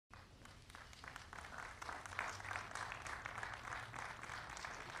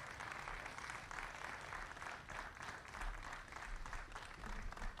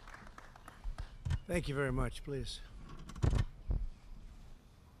Thank you very much, please.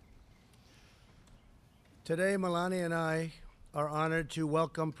 Today, Melania and I are honored to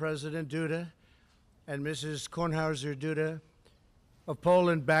welcome President Duda and Mrs. Kornhauser-Duda of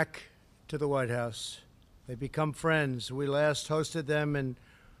Poland back to the White House. They've become friends. We last hosted them in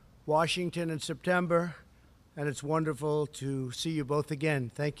Washington in September, and it's wonderful to see you both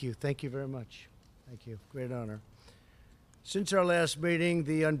again. Thank you. Thank you very much. Thank you. Great honor. Since our last meeting,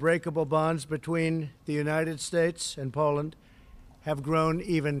 the unbreakable bonds between the United States and Poland have grown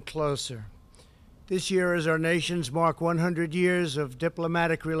even closer. This year, as our nations mark 100 years of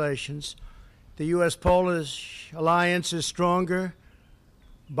diplomatic relations, the U.S.-Polish alliance is stronger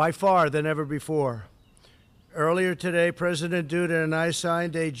by far than ever before. Earlier today, President Duda and I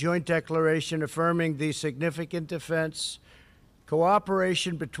signed a joint declaration affirming the significant defense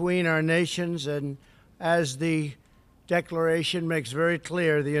cooperation between our nations, and as the declaration makes very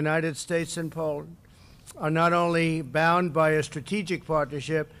clear, the United States and Poland are not only bound by a strategic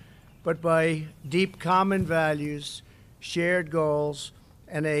partnership, but by deep common values, shared goals,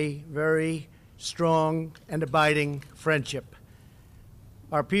 and a very strong and abiding friendship.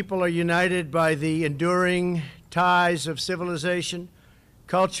 Our people are united by the enduring ties of civilization,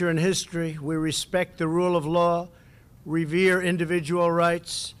 culture, and history. We respect the rule of law, revere individual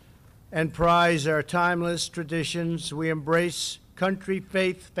rights, and prize our timeless traditions. We embrace country,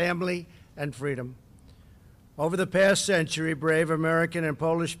 faith, family, and freedom. Over the past century, brave American and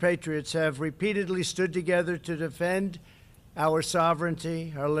Polish patriots have repeatedly stood together to defend our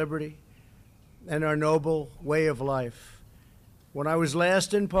sovereignty, our liberty, and our noble way of life. When I was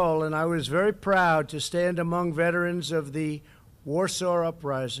last in Poland, I was very proud to stand among veterans of the Warsaw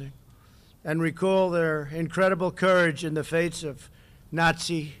Uprising and recall their incredible courage in the face of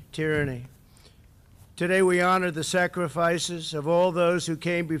Nazi tyranny. Today we honor the sacrifices of all those who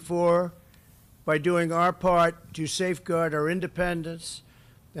came before by doing our part to safeguard our independence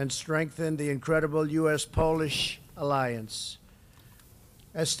and strengthen the incredible U.S.-Polish alliance.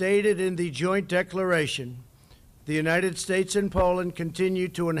 As stated in the joint declaration, the United States and Poland continue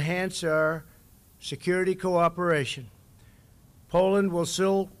to enhance our security cooperation. Poland will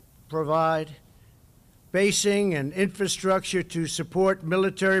still provide basing and infrastructure to support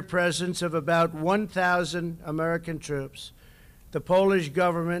military presence of about 1,000 American troops. The Polish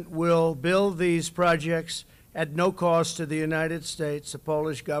government will build these projects at no cost to the United States. The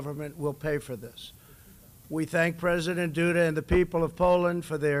Polish government will pay for this. We thank President Duda and the people of Poland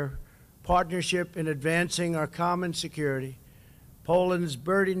for their partnership in advancing our common security. Poland's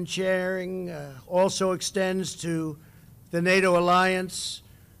burden sharing also extends to the NATO alliance,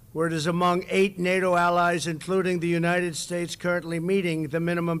 where it is among 8 NATO allies, including the United States, currently meeting the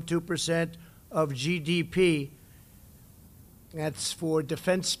minimum 2% of GDP. That's for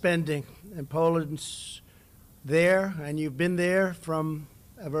defense spending. And Poland's there, and you've been there from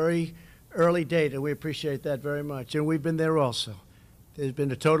a very early date, and we appreciate that very much. And we've been there also. There's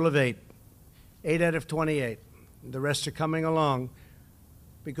been a total of 8 out of 28. The rest are coming along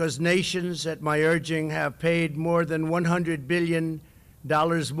because nations, at my urging, have paid more than $100 billion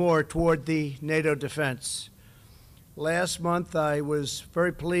more toward the NATO defense. Last month, I was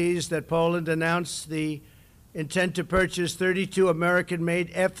very pleased that Poland announced the intent to purchase 32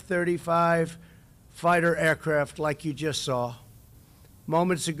 American-made F-35 fighter aircraft like you just saw.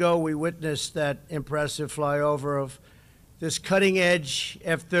 Moments ago, we witnessed that impressive flyover of this cutting-edge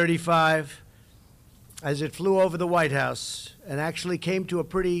F-35 as it flew over the White House and actually came to a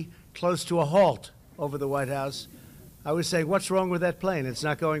pretty close to a halt over the White House. I was saying, what's wrong with that plane? It's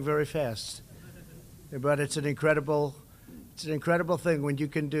not going very fast. But it's an incredible thing when you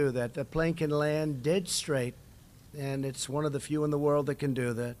can do that. The plane can land dead straight, and it's one of the few in the world that can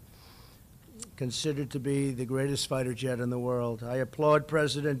do that. Considered to be the greatest fighter jet in the world. I applaud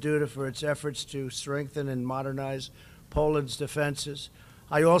President Duda for its efforts to strengthen and modernize Poland's defenses.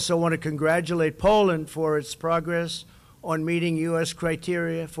 I also want to congratulate Poland for its progress on meeting U.S.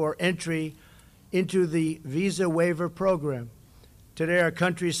 criteria for entry into the visa waiver program. Today, our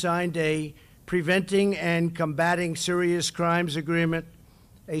country signed a Preventing and Combating Serious Crimes Agreement,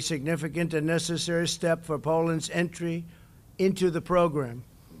 a significant and necessary step for Poland's entry into the program.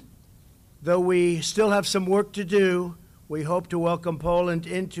 Though we still have some work to do, we hope to welcome Poland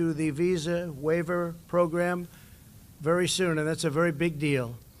into the visa waiver program very soon, and that's a very big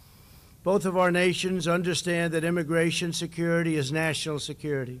deal. Both of our nations understand that immigration security is national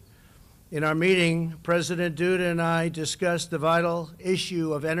security. In our meeting, President Duda and I discussed the vital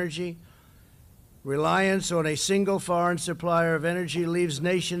issue of energy. Reliance on a single foreign supplier of energy leaves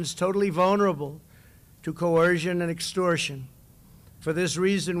nations totally vulnerable to coercion and extortion. For this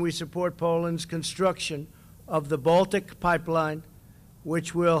reason, we support Poland's construction of the Baltic pipeline,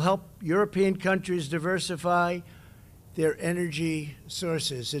 which will help European countries diversify their energy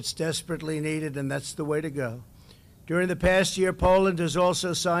sources. It's desperately needed, and that's the way to go. During the past year, Poland has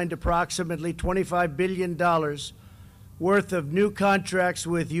also signed approximately $25 billion worth of new contracts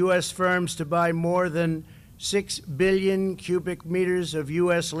with U.S. firms to buy more than 6 billion cubic meters of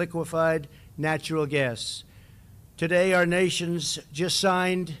U.S. liquefied natural gas. Today, our nations just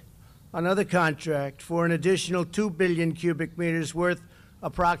signed another contract for an additional 2 billion cubic meters worth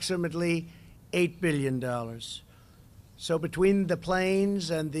approximately $8 billion. So between the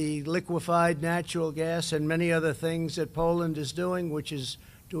planes and the liquefied natural gas and many other things that Poland is doing, which is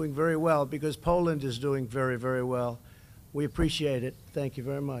doing very well, because Poland is doing very, very well, we appreciate it. Thank you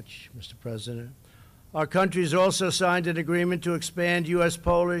very much, Mr. President. Our countries also signed an agreement to expand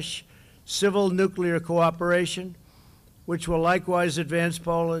U.S.-Polish civil nuclear cooperation, which will likewise advance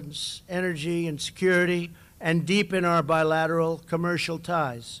Poland's energy and security and deepen our bilateral commercial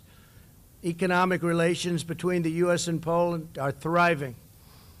ties. Economic relations between the U.S. and Poland are thriving.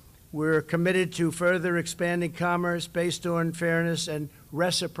 We're committed to further expanding commerce based on fairness and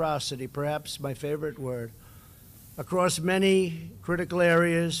reciprocity, perhaps my favorite word, across many critical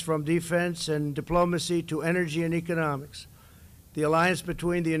areas, from defense and diplomacy to energy and economics. The alliance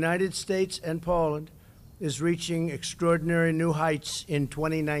between the United States and Poland is reaching extraordinary new heights in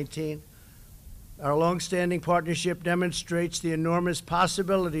 2019. Our longstanding partnership demonstrates the enormous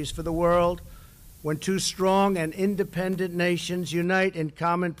possibilities for the world when two strong and independent nations unite in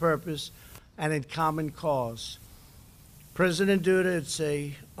common purpose and in common cause. President Duda, it's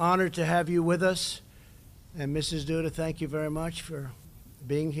an honor to have you with us. And Mrs. Duda, thank you very much for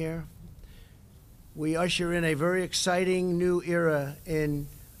being here. We usher in a very exciting new era in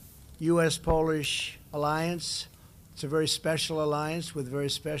U.S.-Polish alliance. It's a very special alliance with very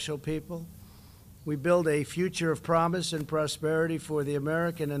special people. We build a future of promise and prosperity for the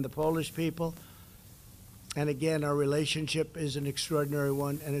American and the Polish people. And again, our relationship is an extraordinary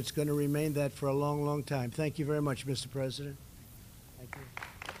one, and it's going to remain that for a long, long time. Thank you very much, Mr. President. Thank you.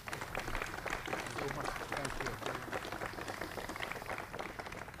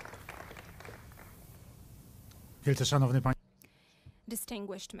 Wielce szanowny panie.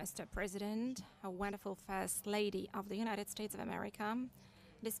 Distinguished Mr. President, a wonderful First Lady of the United States of America,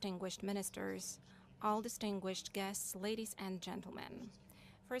 distinguished ministers, all distinguished guests, ladies and gentlemen.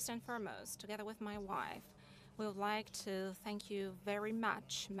 First and foremost, together with my wife, we would like to thank you very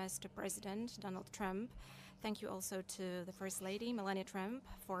much, Mr. President Donald Trump. Thank you also to the First Lady, Melania Trump,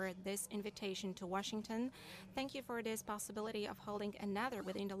 for this invitation to Washington. Thank you for this possibility of holding another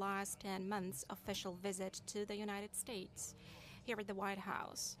within the last 10 months official visit to the United States here at the White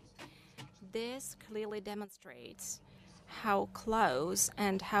House. This clearly demonstrates how close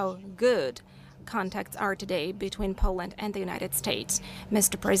and how good contacts are today between Poland and the United States.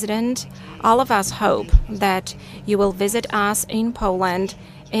 Mr. President, all of us hope that you will visit us in Poland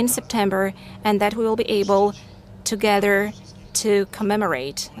in September and that we will be able together to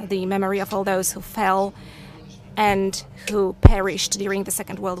commemorate the memory of all those who fell and who perished during the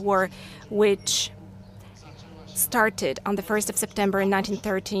Second World War, which started on the 1st of September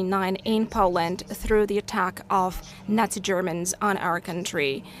 1939 in Poland through the attack of Nazi Germans on our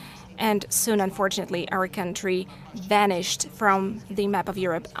country. And soon, unfortunately, our country vanished from the map of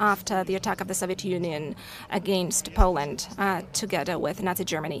Europe after the attack of the Soviet Union against Poland, together with Nazi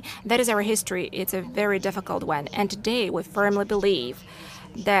Germany. That is our history. It's a very difficult one. And today, we firmly believe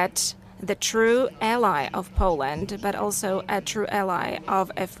that the true ally of Poland, but also a true ally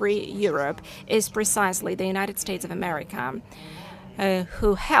of a free Europe, is precisely the United States of America,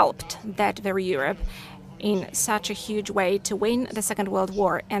 who helped that very Europe in such a huge way to win the Second World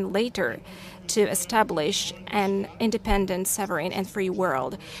War and later to establish an independent, sovereign, and free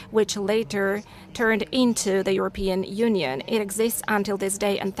world, which later turned into the European Union. It exists until this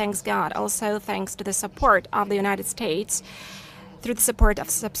day, and thanks God, also thanks to the support of the United States, through the support of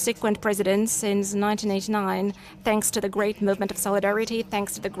subsequent presidents since 1989, thanks to the great movement of solidarity,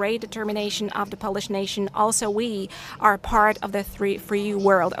 thanks to the great determination of the Polish nation. Also, we are part of the free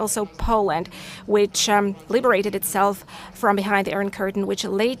world. Also, Poland, which liberated itself from behind the Iron Curtain, which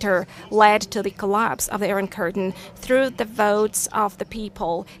later led to the collapse of the Iron Curtain through the votes of the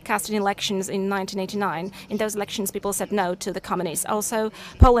people cast in elections in 1989. In those elections, people said no to the communists. Also,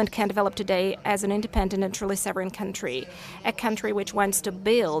 Poland can develop today as an independent and truly sovereign country, a country which wants to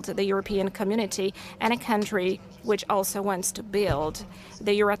build the European community, and a country which also wants to build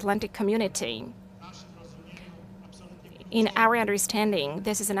the Euro-Atlantic community. In our understanding,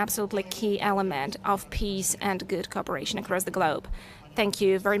 this is an absolutely key element of peace and good cooperation across the globe. Thank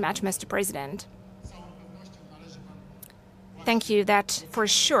you very much, Mr. President. Thank you that, for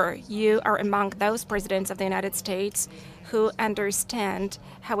sure, you are among those presidents of the United States who understand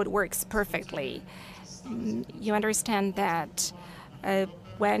how it works perfectly. You understand that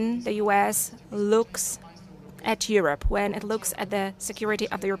when the U.S. looks at Europe, when it looks at the security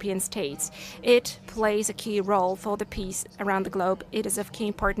of the European states, it plays a key role for the peace around the globe. It is of key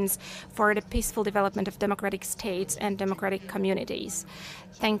importance for the peaceful development of democratic states and democratic communities.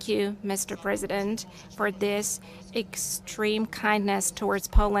 Thank you, Mr. President, for this extreme kindness towards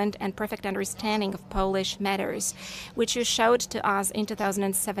Poland and perfect understanding of Polish matters, which you showed to us in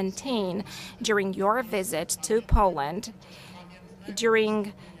 2017 during your visit to Poland,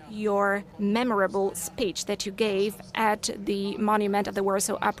 during your memorable speech that you gave at the monument of the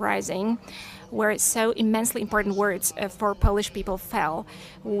Warsaw Uprising, where so immensely important words for Polish people fell,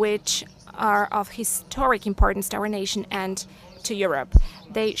 which are of historic importance to our nation and to Europe.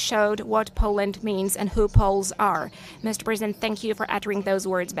 They showed what Poland means and who Poles are. Mr. President, thank you for uttering those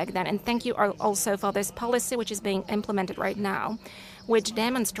words back then, and thank you also for this policy which is being implemented right now, which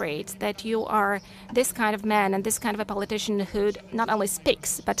demonstrates that you are this kind of man and this kind of a politician who not only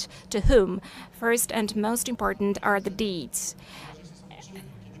speaks, but to whom first and most important are the deeds.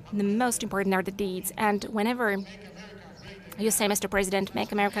 The most important are the deeds. And whenever you say, Mr. President,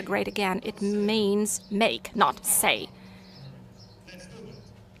 make America great again, it means make, not say.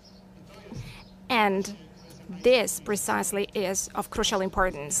 And this precisely is of crucial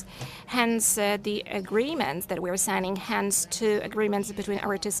importance. Hence, the agreements that we are signing, hence two agreements between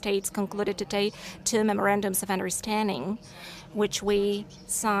our two states concluded today, two memorandums of understanding, which we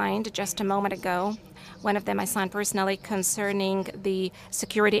signed just a moment ago. One of them I signed personally concerning the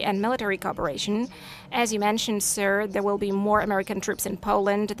security and military cooperation. As you mentioned, sir, there will be more American troops in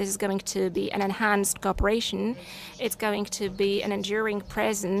Poland. This is going to be an enhanced cooperation. It's going to be an enduring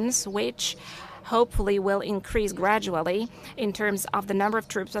presence, which hopefully will increase gradually in terms of the number of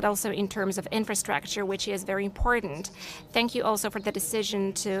troops, but also in terms of infrastructure, which is very important. Thank you also for the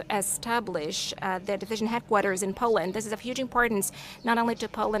decision to establish the division headquarters in Poland. This is of huge importance, not only to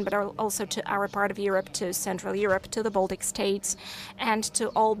Poland, but also to our part of Europe, to Central Europe, to the Baltic states, and to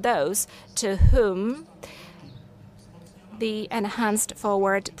all those to whom the enhanced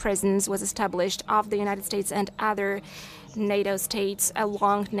forward presence was established of the United States and other NATO states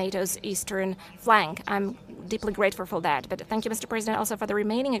along NATO's eastern flank. I'm deeply grateful for that. But thank you, Mr. President, also for the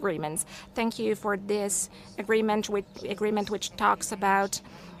remaining agreements. Thank you for this agreement which talks about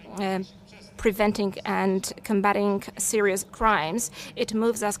preventing and combating serious crimes. It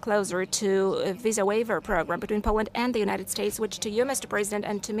moves us closer to a visa waiver program between Poland and the United States, which to you, Mr. President,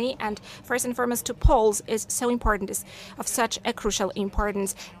 and to me, and first and foremost to Poles, is so important, is of such a crucial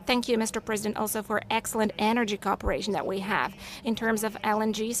importance. Thank you, Mr. President, also for excellent energy cooperation that we have in terms of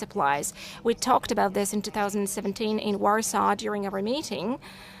LNG supplies. We talked about this in 2017 in Warsaw during our meeting,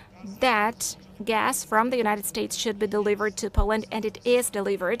 that gas from the United States should be delivered to Poland, and it is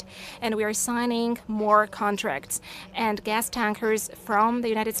delivered, and we are signing more contracts. And gas tankers from the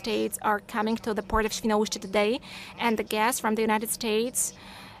United States are coming to the port of Świnoujście today, and the gas from the United States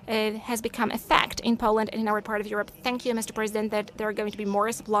has become a fact in Poland and in our part of Europe. Thank you, Mr. President, that there are going to be more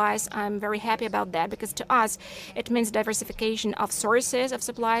supplies. I'm very happy about that, because to us it means diversification of sources of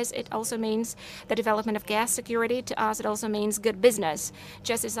supplies. It also means the development of gas security. To us it also means good business,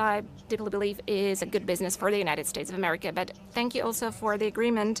 just as I deeply believe is a good business for the United States of America. But thank you also for the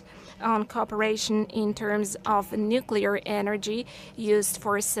agreement on cooperation in terms of nuclear energy used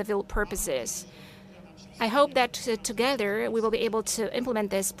for civil purposes. I hope that together we will be able to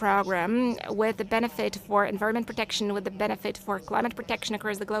implement this program with the benefit for environment protection, with the benefit for climate protection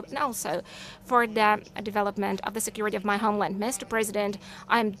across the globe, and also for the development of the security of my homeland. Mr. President,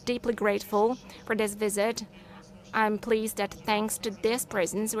 I'm deeply grateful for this visit. I'm pleased that thanks to this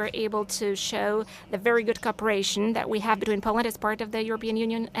presence, we're able to show the very good cooperation that we have between Poland as part of the European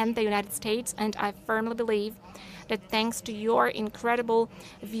Union and the United States, and I firmly believe that thanks to your incredible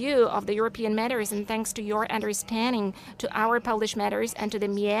view of the European matters and thanks to your understanding to our Polish matters and to the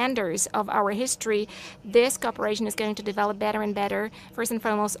meanders of our history, this cooperation is going to develop better and better, first and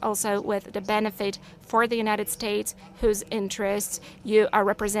foremost also with the benefit for the United States, whose interests you are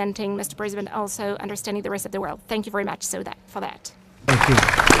representing, Mr. President, also understanding the rest of the world. Thank you very much for that. Thank you.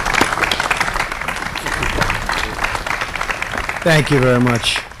 Thank you very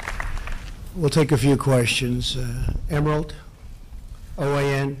much. We'll take a few questions. Emerald,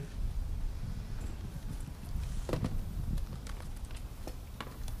 OAN.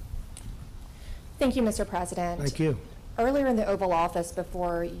 Thank you, Mr. President. Thank you. Earlier in the Oval Office,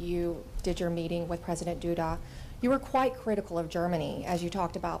 before you did your meeting with President Duda, you were quite critical of Germany as you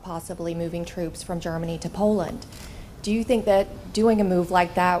talked about possibly moving troops from Germany to Poland. Do you think that doing a move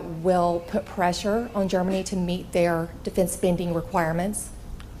like that will put pressure on Germany to meet their defense spending requirements?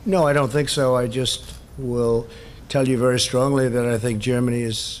 No, I don't think so. I just will tell you very strongly that I think Germany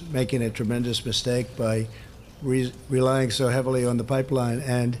is making a tremendous mistake by relying so heavily on the pipeline.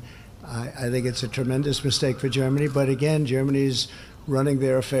 And I think it's a tremendous mistake for Germany. But again, Germany is running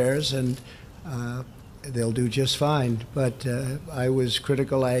their affairs, and they'll do just fine. But I was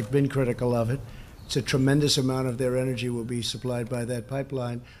critical. I have been critical of it. It's a tremendous amount of their energy will be supplied by that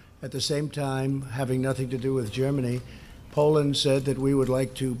pipeline. At the same time, having nothing to do with Germany, Poland said that we would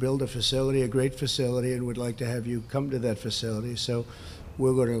like to build a facility, a great facility, and would like to have you come to that facility. So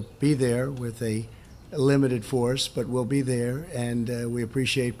we're going to be there with a limited force, but we'll be there, and we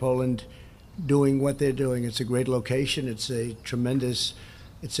appreciate Poland doing what they're doing. It's a great location. It's a tremendous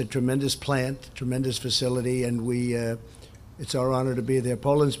plant, tremendous facility, and it's our honor to be there.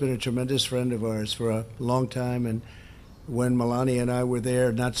 Poland's been a tremendous friend of ours for a long time, and when Melania and I were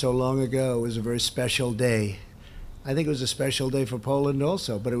there not so long ago, it was a very special day. I think it was a special day for Poland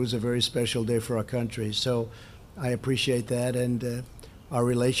also, but it was a very special day for our country. So I appreciate that, and our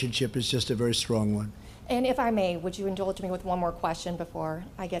relationship is just a very strong one. And if I may, would you indulge me with one more question before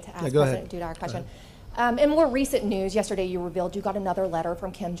I get to ask go President ahead. Duda our question? In more recent news, yesterday you revealed you got another letter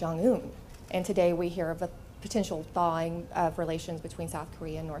from Kim Jong-un, and today we hear of a potential thawing of relations between South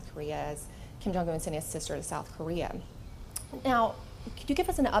Korea and North Korea as Kim Jong-un sent his sister to South Korea. Now, could you give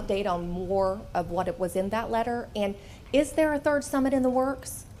us an update on more of what it was in that letter? And is there a third summit in the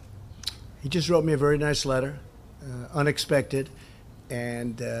works? He just wrote me a very nice letter, unexpected,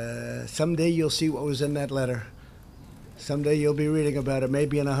 and someday you'll see what was in that letter. Someday you'll be reading about it,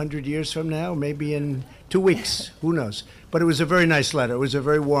 maybe in 100 years from now, maybe in 2 weeks, who knows. But it was a very nice letter. It was a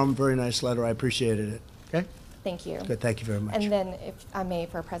very warm, very nice letter. I appreciated it. Okay? Thank you. Good, thank you very much. And then, if I may,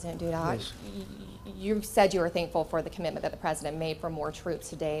 for President Duda, Yes. you said you were thankful for the commitment that the President made for more troops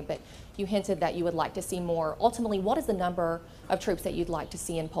today, but you hinted that you would like to see more. Ultimately, what is the number of troops that you'd like to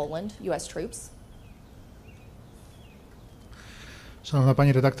see in Poland, U.S. troops? Szanowna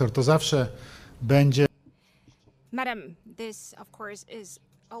Pani Redaktor, to zawsze będzie... Madam, this, of course, is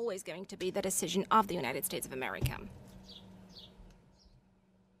always going to be the decision of the United States of America.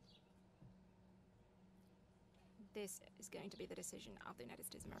 This is going to be the decision of the United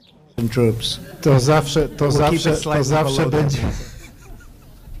States of America. And troops. To zawsze below będzie... that.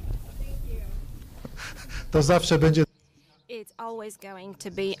 To zawsze będzie... It's always going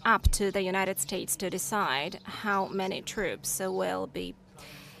to be up to the United States to decide how many troops will be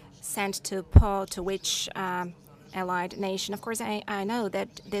sent to which allied nation. Of course, I know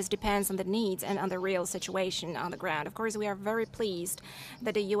that this depends on the needs and on the real situation on the ground. Of course, we are very pleased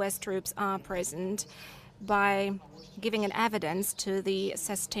that the U.S. troops are present by giving an evidence to the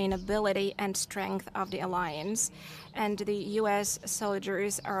sustainability and strength of the alliance. And the U.S.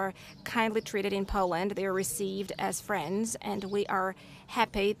 soldiers are kindly treated in Poland. They are received as friends, and we are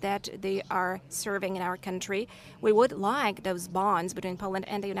happy that they are serving in our country. We would like those bonds between Poland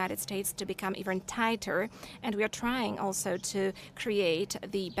and the United States to become even tighter, and we are trying also to create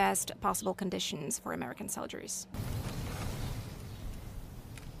the best possible conditions for American soldiers.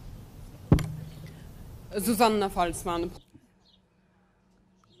 Zuzanna Falzman.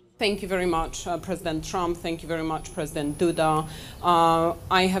 Thank you very much, President Trump. Thank you very much, President Duda.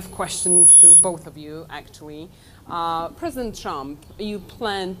 I have questions to both of you, actually. President Trump, you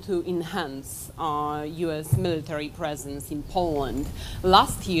plan to enhance U.S. military presence in Poland.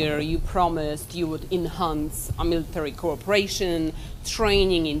 Last year, you promised you would enhance military cooperation,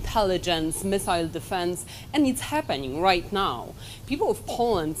 training, intelligence, missile defense, and it's happening right now. People of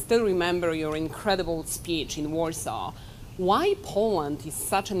Poland still remember your incredible speech in Warsaw. Why Poland is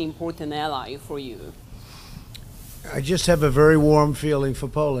such an important ally for you? I just have a very warm feeling for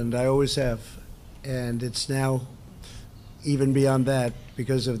Poland. I always have. And it's now even beyond that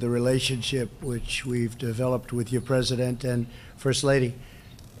because of the relationship which we've developed with your president and First Lady.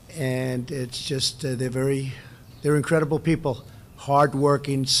 And it's just, they're incredible people,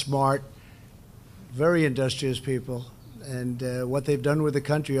 hardworking, smart, very industrious people. And what they've done with the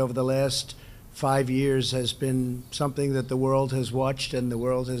country over the last 5 years has been something that the world has watched and the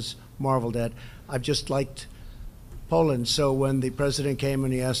world has marveled at. I've just liked Poland. So when the president came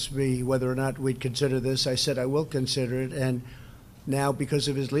and he asked me whether or not we'd consider this, I said I will consider it. And now, because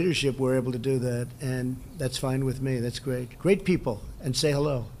of his leadership, we're able to do that. And that's fine with me. That's great. Great people. And say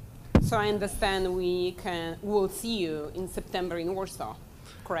hello. So I understand we will see you in September in Warsaw.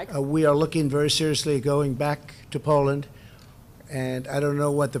 correct? We are looking very seriously at going back to Poland, and I don't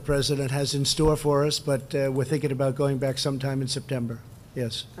know what the president has in store for us, but we're thinking about going back sometime in September.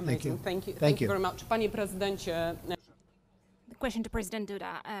 Yes. Amazing. Thank you. Thank you very much. Panie prezydencie. Question to President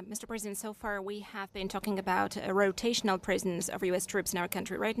Duda. Mr. President, so far we have been talking about a rotational presence of U.S. troops in our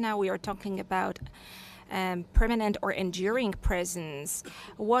country. Right now we are talking about permanent or enduring presence.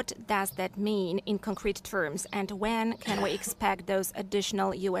 What does that mean in concrete terms, and when can we expect those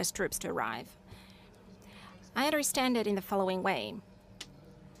additional U.S. troops to arrive? I understand it in the following way.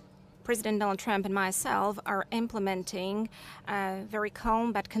 President Donald Trump and myself are implementing a very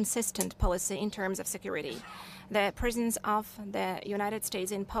calm but consistent policy in terms of security. The presence of the United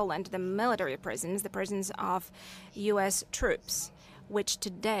States in Poland, the military presence, the presence of U.S. troops, which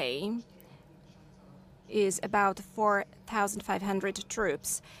today is about 4,500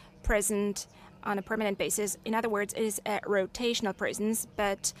 troops present on a permanent basis. In other words, it is a rotational presence,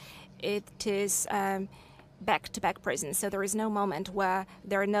 but it is back-to-back presence. So there is no moment where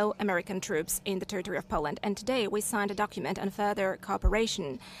there are no American troops in the territory of Poland. And today we signed a document on further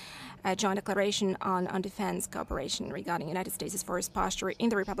cooperation, a joint declaration on defense cooperation regarding United States' forest posture in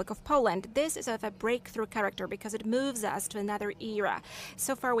the Republic of Poland. This is of a breakthrough character because it moves us to another era.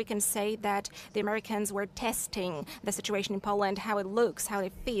 So far we can say that the Americans were testing the situation in Poland, how it looks, how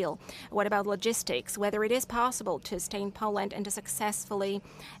they feel. What about logistics, whether it is possible to stay in Poland and to successfully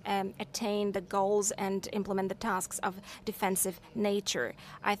attain the goals and implement the tasks of defensive nature.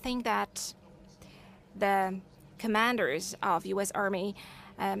 I think that the commanders of U.S. Army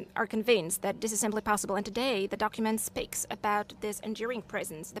are convinced that this is simply possible. And today, the document speaks about this enduring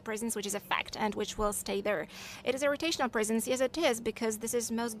presence, the presence which is a fact and which will stay there. It is a rotational presence, yes it is, because this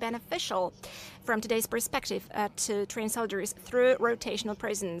is most beneficial from today's perspective to train soldiers through rotational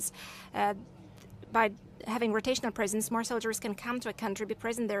presence. By having rotational presence, more soldiers can come to a country, be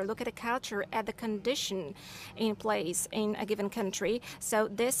present there, look at the culture, at the condition in place in a given country. So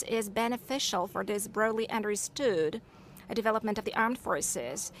this is beneficial for this broadly understood development of the armed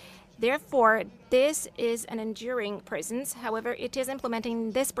forces. Therefore, this is an enduring presence. However, it is implementing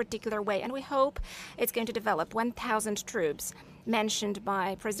in this particular way, and we hope it's going to develop 1,000 troops mentioned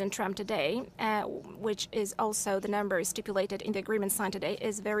by President Trump today, which is also the number stipulated in the agreement signed today,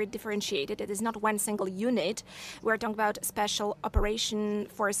 is very differentiated. It is not one single unit. We're talking about special operation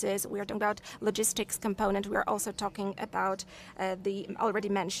forces. We are talking about logistics component. We are also talking about the already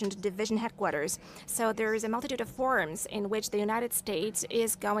mentioned division headquarters. So there is a multitude of forms in which the United States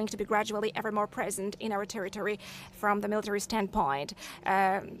is going to be gradually ever more present in our territory from the military standpoint.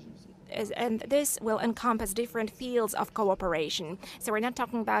 And this will encompass different fields of cooperation. So we're not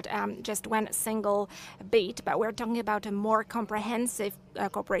talking about just one single beat, but we're talking about a more comprehensive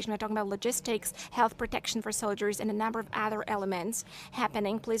cooperation. We're talking about logistics, health protection for soldiers, and a number of other elements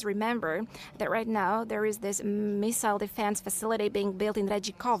happening. Please remember that right now there is this missile defense facility being built in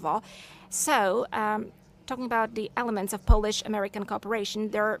Redzikowo. So talking about the elements of Polish-American cooperation,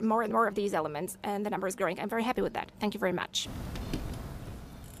 there are more and more of these elements, and the number is growing. I'm very happy with that. Thank you very much.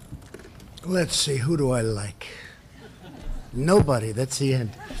 Let's see, who do I like? Nobody, that's the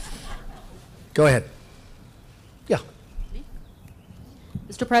end. Go ahead. Yeah.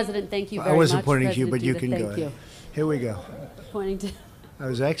 Mr. President, thank you very much. I wasn't pointing to you, but you Duda, can go thank ahead. you. Here we go. Pointing to I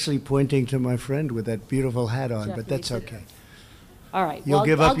was actually pointing to my friend with that beautiful hat on, Jeff, but that's you too. okay. All right. You'll well,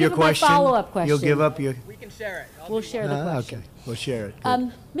 give I'll up your give him my question? follow-up question. You'll give up your... We can share it. We'll share the question. Okay, we'll share it.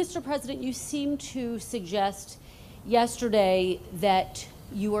 Good. Mr. President, you seem to suggest yesterday that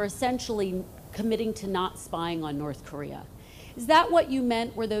you are essentially committing to not spying on North Korea. Is that what you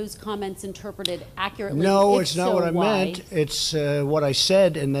meant? Were those comments interpreted accurately? No, If it's not so, what I why? meant. It's what I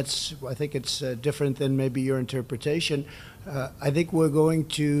said, and that's. I think it's different than maybe your interpretation. I think we're going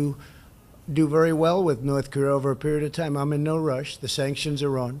to do very well with North Korea over a period of time. I'm in no rush. The sanctions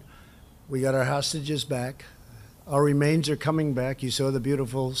are on. We got our hostages back. Our remains are coming back. You saw the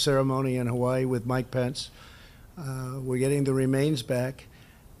beautiful ceremony in Hawaii with Mike Pence. We're getting the remains back.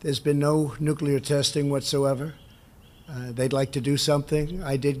 There's been no nuclear testing whatsoever. They'd like to do something.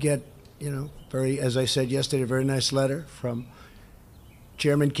 I did get, as I said yesterday, a very nice letter from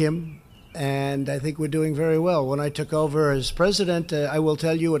Chairman Kim, and I think we're doing very well. When I took over as president, I will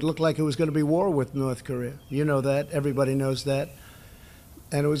tell you, it looked like it was going to be war with North Korea. You know that. Everybody knows that.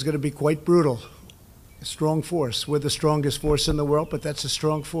 And it was going to be quite brutal. A strong force. We're the strongest force in the world, but that's a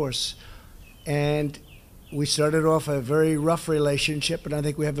strong force. And we started off a very rough relationship, and I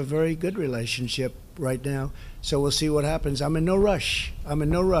think we have a very good relationship right now. So we'll see what happens. I'm in no rush.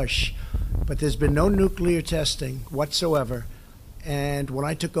 But there's been no nuclear testing whatsoever. And when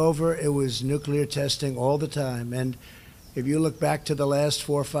I took over, it was nuclear testing all the time. And if you look back to the last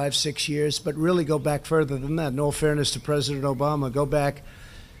 4, 5, 6 years, but really go back further than that, in all fairness to President Obama, go back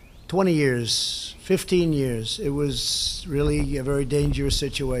 20 years, 15 years, it was really a very dangerous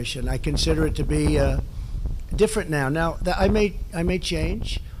situation. I consider it to be different now. Now, I may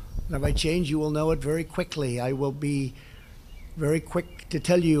change, and if I change, you will know it very quickly. I will be very quick to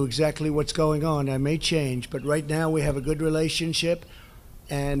tell you exactly what's going on. I may change, but right now we have a good relationship,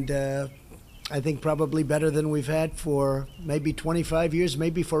 and I think probably better than we've had for maybe 25 years,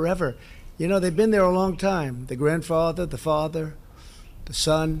 maybe forever. You know, they've been there a long time. The grandfather, the father, the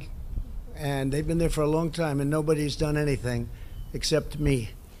son, and they've been there for a long time, and nobody's done anything except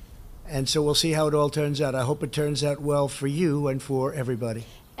me. And so we'll see how it all turns out. I hope it turns out well for you and for everybody.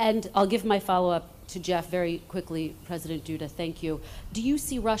 And I'll give my follow-up to Jeff very quickly. President Duda, thank you. Do you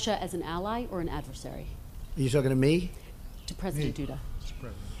see Russia as an ally or an adversary? Are you talking to me? To President Duda.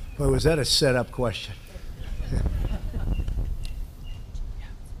 Boy, was that a set-up question?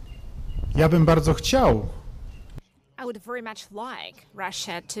 Ja bym bardzo chciał, I would very much like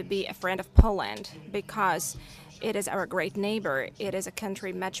Russia to be a friend of Poland because it is our great neighbor. It is a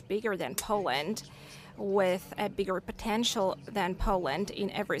country much bigger than Poland, with a bigger potential than Poland in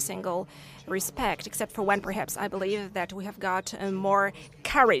every single respect, except for one, perhaps. I believe that we have got more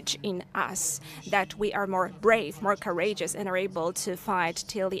courage in us, that we are more brave, more courageous, and are able to fight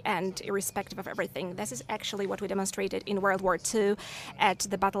till the end, irrespective of everything. This is actually what we demonstrated in World War II at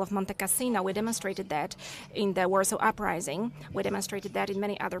the Battle of Monte Cassino. We demonstrated that in the Warsaw Uprising. We demonstrated that in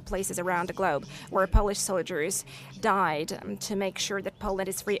many other places around the globe, where Polish soldiers died to make sure that Poland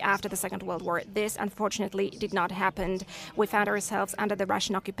is free after the Second World War. This, unfortunately, did not happen. We found ourselves under the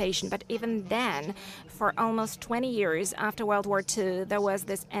Russian occupation, but even then, for almost 20 years after World War II, there was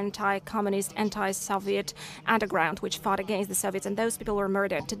this anti-communist, anti-Soviet underground which fought against the Soviets, and those people were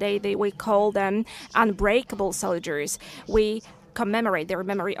murdered. Today, we call them unbreakable soldiers. We commemorate their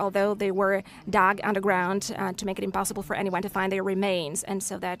memory, although they were dug underground to make it impossible for anyone to find their remains, and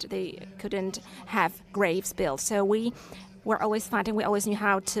so that they couldn't have graves built. So we were always fighting. We always knew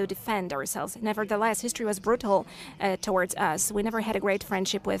how to defend ourselves. Nevertheless, history was brutal towards us. We never had a great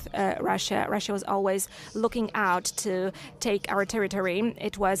friendship with Russia. Russia was always looking out to take our territory.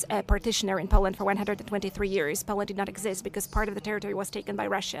 It was a partitioner in Poland for 123 years. Poland did not exist because part of the territory was taken by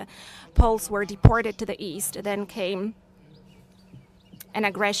Russia. Poles were deported to the east. Then came an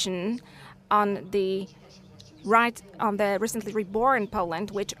aggression on the recently reborn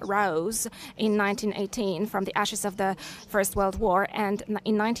Poland, which rose in 1918 from the ashes of the First World War. And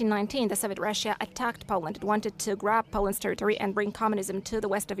in 1919, the Soviet Russia attacked Poland. It wanted to grab Poland's territory and bring communism to the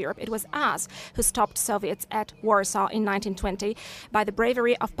west of Europe. It was us who stopped Soviets at Warsaw in 1920 by the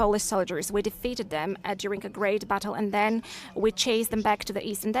bravery of Polish soldiers. We defeated them during a great battle, and then we chased them back to the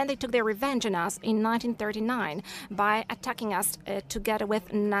east. And then they took their revenge on us in 1939 by attacking us together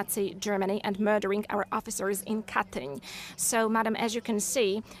with Nazi Germany and murdering our officers in Katyń. So, madam, as you can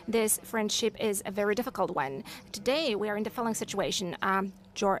see, this friendship is a very difficult one. Today, we are in the following situation.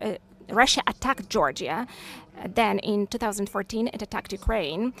 Russia attacked Georgia. Then in 2014, it attacked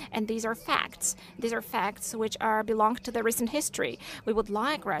Ukraine, and these are facts. These are facts which belong to the recent history. We would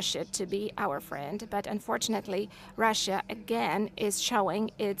like Russia to be our friend, but unfortunately, Russia again is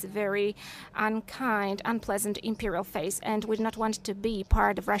showing its very unkind, unpleasant imperial face, and we do not want to be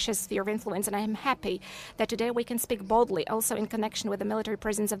part of Russia's sphere of influence. And I am happy that today we can speak boldly, also in connection with the military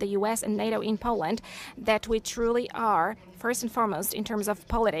presence of the US and NATO in Poland, that we truly are, first and foremost, in terms of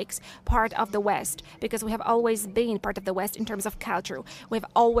politics, part of the West, because we have always been part of the West in terms of culture. We have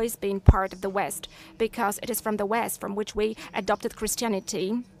always been part of the West because it is from the West from which we adopted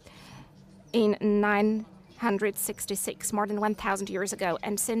Christianity in 966, more than 1,000 years ago.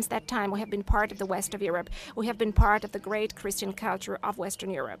 And since that time, we have been part of the West of Europe. We have been part of the great Christian culture of Western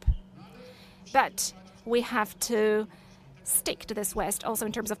Europe. But we have to stick to this West also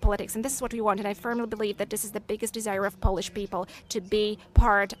in terms of politics, and this is what we want, and I firmly believe that this is the biggest desire of Polish people, to be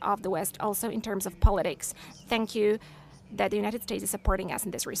part of the West also in terms of politics. Thank you that the United States is supporting us in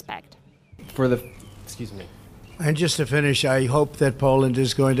this respect. Excuse me. And just to finish, I hope that Poland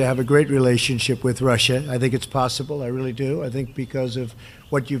is going to have a great relationship with Russia. I think it's possible, I really do. I think because of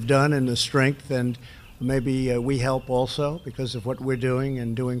what you've done and the strength, and maybe we help also because of what we're doing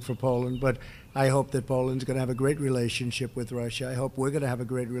and doing for Poland. But I hope that Poland's going to have a great relationship with Russia. I hope we're going to have a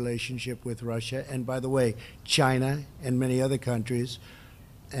great relationship with Russia. And by the way, China and many other countries.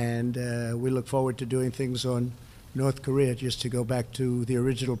 And we look forward to doing things on North Korea, just to go back to the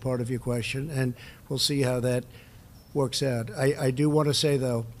original part of your question. And we'll see how that works out. I do want to say,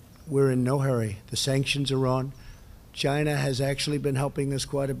 though, we're in no hurry. The sanctions are on. China has actually been helping us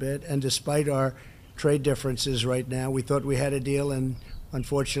quite a bit. And despite our trade differences right now. We thought we had a deal, and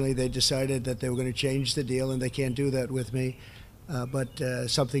unfortunately they decided that they were going to change the deal, and they can't do that with me. But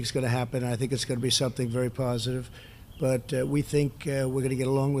something's going to happen. I think it's going to be something very positive. But we think we're going to get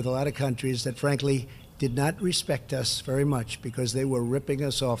along with a lot of countries that, frankly, did not respect us very much because they were ripping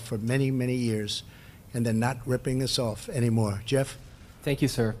us off for many, many years, and they're not ripping us off anymore. Jeff? Thank you,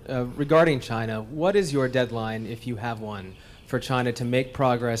 sir. Regarding China, what is your deadline, if you have one, for China to make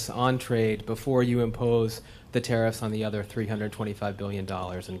progress on trade before you impose the tariffs on the other $325 billion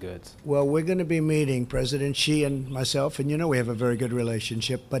in goods? Well, we're going to be meeting President Xi and myself, and you know we have a very good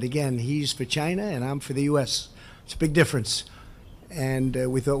relationship. But again, he's for China and I'm for the U.S. It's a big difference.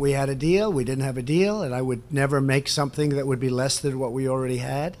 And we thought we had a deal. We didn't have a deal, and I would never make something that would be less than what we already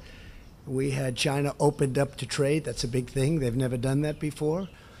had. We had China opened up to trade. That's a big thing. They've never done that before.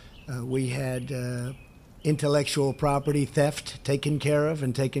 We had intellectual property theft taken care of,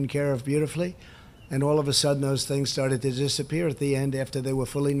 and taken care of beautifully. And all of a sudden, those things started to disappear at the end after they were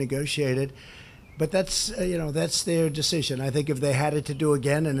fully negotiated. But that's, that's their decision. I think if they had it to do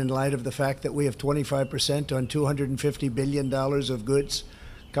again, and in light of the fact that we have 25% on $250 billion of goods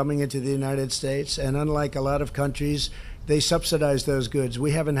coming into the United States, and unlike a lot of countries, they subsidize those goods.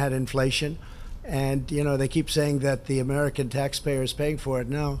 We haven't had inflation. And, they keep saying that the American taxpayer is paying for it.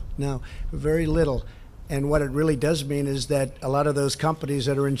 No, very little. And what it really does mean is that a lot of those companies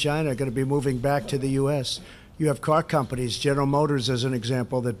that are in China are going to be moving back to the U.S. You have car companies, General Motors as an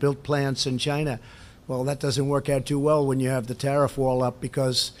example, that built plants in China. Well, that doesn't work out too well when you have the tariff wall up,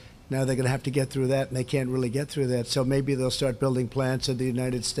 because now they're going to have to get through that, and they can't really get through that. So maybe they'll start building plants in the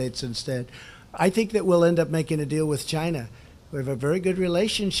United States instead. I think that we'll end up making a deal with China. We have a very good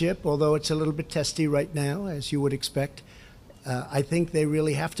relationship, although it's a little bit testy right now, as you would expect. I think they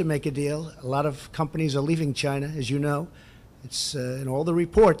really have to make a deal. A lot of companies are leaving China, as you know. It's in all the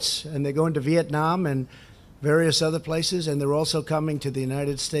reports, and they're going to Vietnam and various other places, and they're also coming to the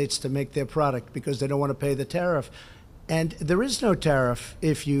United States to make their product because they don't want to pay the tariff. And there is no tariff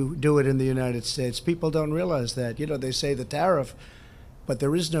if you do it in the United States. People don't realize that. They say the tariff, but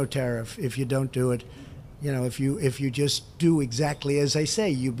there is no tariff if you don't do it. If you just do exactly as I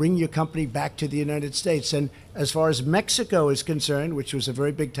say, you bring your company back to the United States. And as far as Mexico is concerned, which was a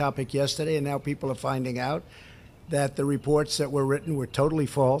very big topic yesterday, and now people are finding out that the reports that were written were totally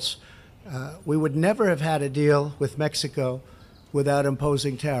false. We would never have had a deal with Mexico without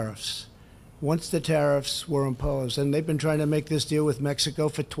imposing tariffs. Once the tariffs were imposed, and they've been trying to make this deal with Mexico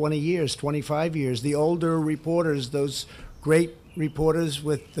for 20 years, 25 years. The older reporters, those great reporters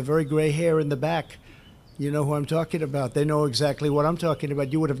with the very gray hair in the back, you know who I'm talking about. They know exactly what I'm talking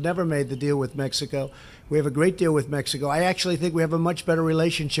about. You would have never made the deal with Mexico. We have a great deal with Mexico. I actually think we have a much better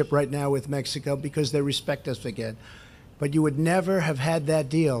relationship right now with Mexico because they respect us again. But you would never have had that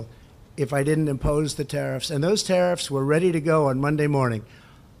deal if I didn't impose the tariffs. And those tariffs were ready to go on Monday morning.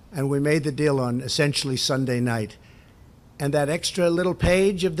 And we made the deal on essentially Sunday night. And that extra little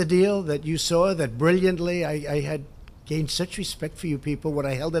page of the deal that you saw, that brilliantly, I had gained such respect for you people when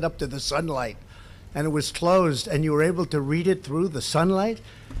I held it up to the sunlight. And it was closed, and you were able to read it through the sunlight.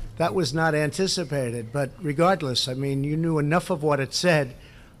 That was not anticipated. But regardless, you knew enough of what it said,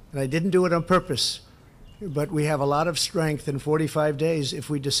 and I didn't do it on purpose. But we have a lot of strength in 45 days if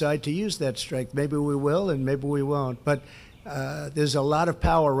we decide to use that strength. Maybe we will, and maybe we won't. But there's a lot of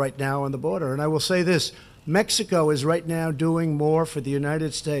power right now on the border. And I will say this, Mexico is right now doing more for the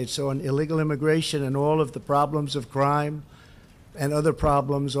United States on illegal immigration and all of the problems of crime and other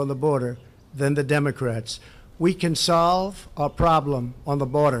problems on the border than the Democrats. We can solve our problem on the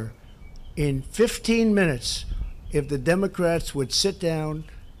border in 15 minutes if the Democrats would sit down,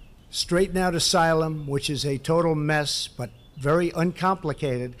 straighten out asylum, which is a total mess, but very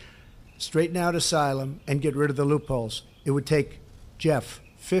uncomplicated, straighten out asylum and get rid of the loopholes. It would take, Jeff,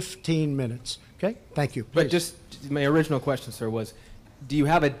 15 minutes. Okay? Thank you. Please. But just my original question, sir, was, do you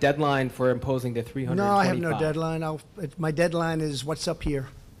have a deadline for imposing the 325? No, I have no deadline. My deadline is what's up here.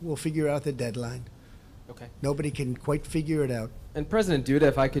 We'll figure out the deadline. Okay. Nobody can quite figure it out. And President Duda,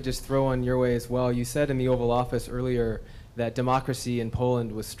 if I could just throw on your way as well, you said in the Oval Office earlier that democracy in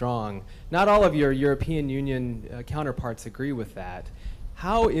Poland was strong. Not all of your European Union counterparts agree with that.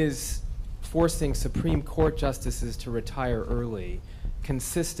 How is forcing Supreme Court justices to retire early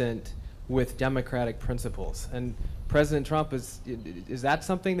consistent with democratic principles? And President Trump, is that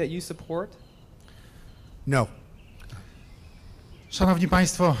something that you support? No. Szanowni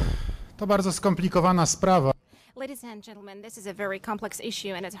Państwo, to bardzo skomplikowana sprawa. Ladies and gentlemen, this is a very complex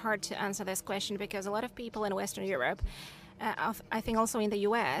issue, and it's hard to answer this question because a lot of people in Western Europe I think also in the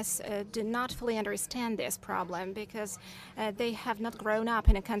US, do not fully understand this problem because they have not grown up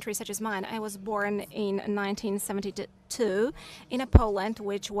in a country such as mine. I was born in 1972 in a Poland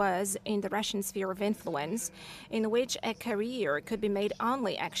which was in the Russian sphere of influence, in which a career could be made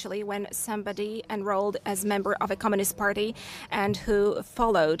only actually when somebody enrolled as member of a communist party and who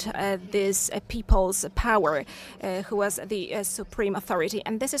followed this people's power, who was the supreme authority.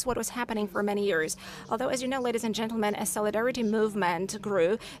 And this is what was happening for many years. Although, as you know, ladies and gentlemen, a solidarity movement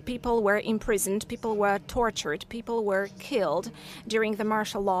grew. People were imprisoned, people were tortured, people were killed during the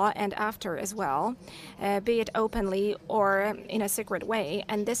martial law and after as well, be it openly or in a secret way.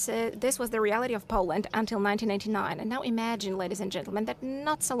 And this was the reality of Poland until 1989. And now imagine, ladies and gentlemen, that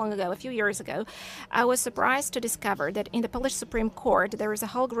not so long ago, a few years ago, I was surprised to discover that in the Polish Supreme Court there is a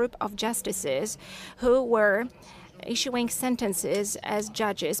whole group of justices who were issuing sentences as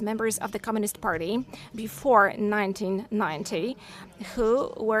judges, members of the Communist Party before 1990,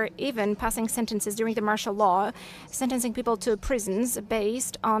 who were even passing sentences during the martial law, sentencing people to prisons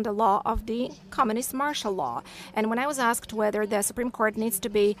based on the law of the communist martial law. And when I was asked whether the Supreme Court needs to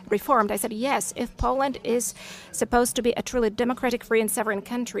be reformed, I said yes, if Poland is supposed to be a truly democratic, free and sovereign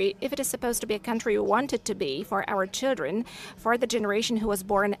country, if it is supposed to be a country we want it to be for our children, for the generation who was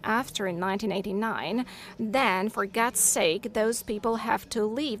born after 1989, then for God's sake, those people have to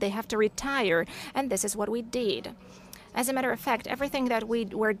leave, they have to retire, and this is what we did. As a matter of fact, everything that we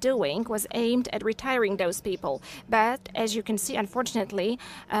were doing was aimed at retiring those people. But as you can see, unfortunately,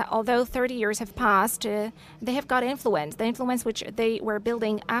 although 30 years have passed, they have got influence. The influence which they were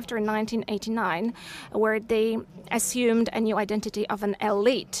building after 1989, where they assumed a new identity of an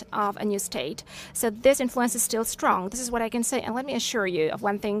elite of a new state. So this influence is still strong. This is what I can say. And let me assure you of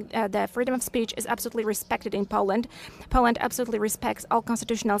one thing. The freedom of speech is absolutely respected in Poland. Poland absolutely respects all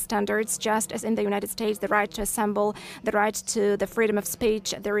constitutional standards, just as in the United States, the right to assemble, the right to the freedom of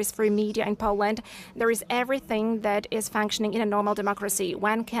speech. There is free media in Poland. There is everything that is functioning in a normal democracy.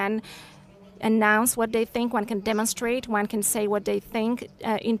 One can announce what they think, one can demonstrate, one can say what they think.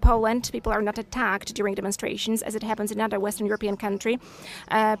 In Poland, people are not attacked during demonstrations as it happens in other Western European country.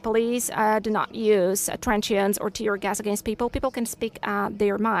 Police do not use truncheons or tear gas against people. People can speak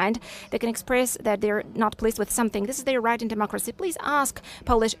their mind. They can express that they're not pleased with something. This is their right in democracy. Please ask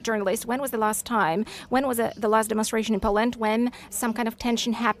Polish journalists, when was the last time, when was the last demonstration in Poland when some kind of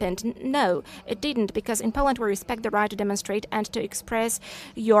tension happened? No, it didn't, because in Poland we respect the right to demonstrate and to express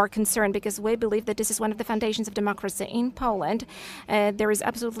your concern, because we believe that this is one of the foundations of democracy. In Poland, there is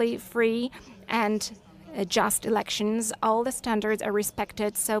absolutely free and just elections. All the standards are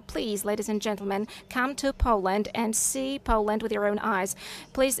respected. So please, ladies and gentlemen, come to Poland and see Poland with your own eyes.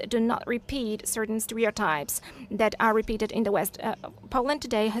 Please do not repeat certain stereotypes that are repeated in the West. Poland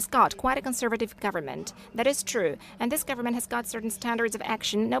today has got quite a conservative government. That is true. And this government has got certain standards of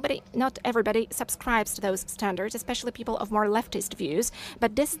action. Not everybody subscribes to those standards, especially people of more leftist views.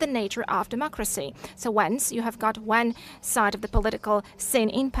 But this is the nature of democracy. So once you have got one side of the political scene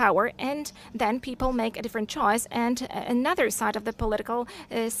in power, and then people make a different choice, and another side of the political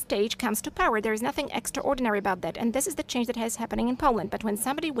stage comes to power. There is nothing extraordinary about that, and this is the change that is happening in Poland. But when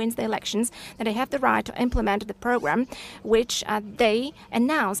somebody wins the elections, then they have the right to implement the program which they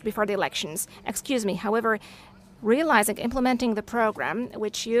announced before the elections. Excuse me. However, implementing the program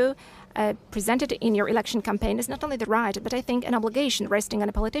which you presented in your election campaign is not only the right, but I think an obligation resting on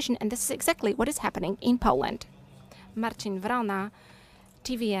a politician, and this is exactly what is happening in Poland. Marcin Wrona,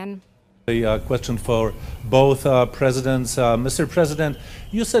 TVN. A question for both presidents. Mr. President,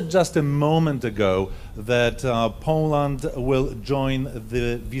 you said just a moment ago that Poland will join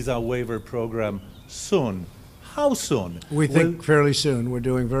the visa waiver program soon. How soon? We think fairly soon. We're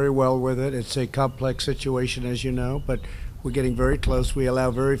doing very well with it. It's a complex situation, as you know, but we're getting very close. We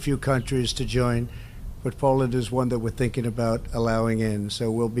allow very few countries to join, but Poland is one that we're thinking about allowing in. So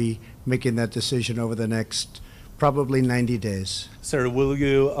we'll be making that decision over the next probably 90 days. Sir, will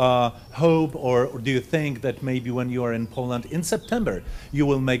you hope, or do you think that maybe when you are in Poland in September, you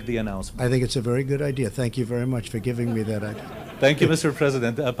will make the announcement? I think it's a very good idea. Thank you very much for giving me that idea. Thank you, Mr.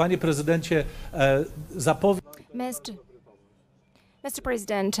 President. Panie prezydencie, Mr.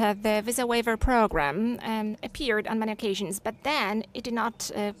 President, the visa waiver program appeared on many occasions, but then it did not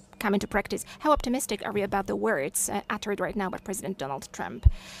come into practice. How optimistic are we about the words uttered right now by President Donald Trump?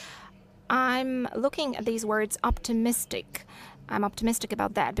 I'm looking at these words optimistic. I'm optimistic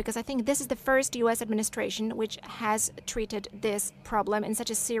about that because I think this is the first U.S. administration which has treated this problem in such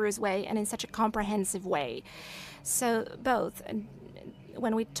a serious way and in such a comprehensive way. So both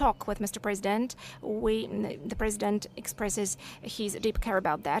when we talk with Mr. President, the President expresses his deep care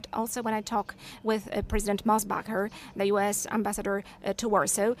about that. Also, when I talk with President Mosbacher, the U.S. ambassador to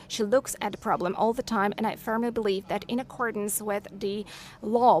Warsaw, she looks at the problem all the time, and I firmly believe that in accordance with the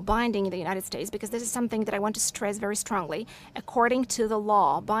law binding in the United States, because this is something that I want to stress very strongly, according to the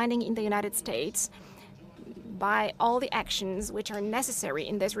law binding in the United States, by all the actions which are necessary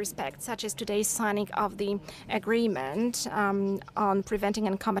in this respect, such as today's signing of the agreement on preventing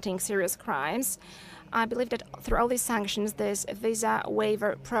and combating serious crimes, I believe that through all these sanctions, this visa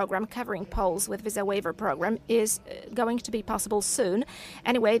waiver program, covering Poles with visa waiver program, is going to be possible soon.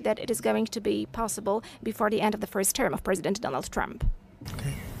 Anyway, that it is going to be possible before the end of the first term of President Donald Trump.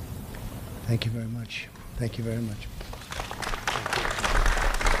 Okay. Thank you very much. Thank you very much.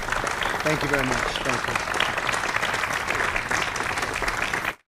 Thank you very much. Thank you.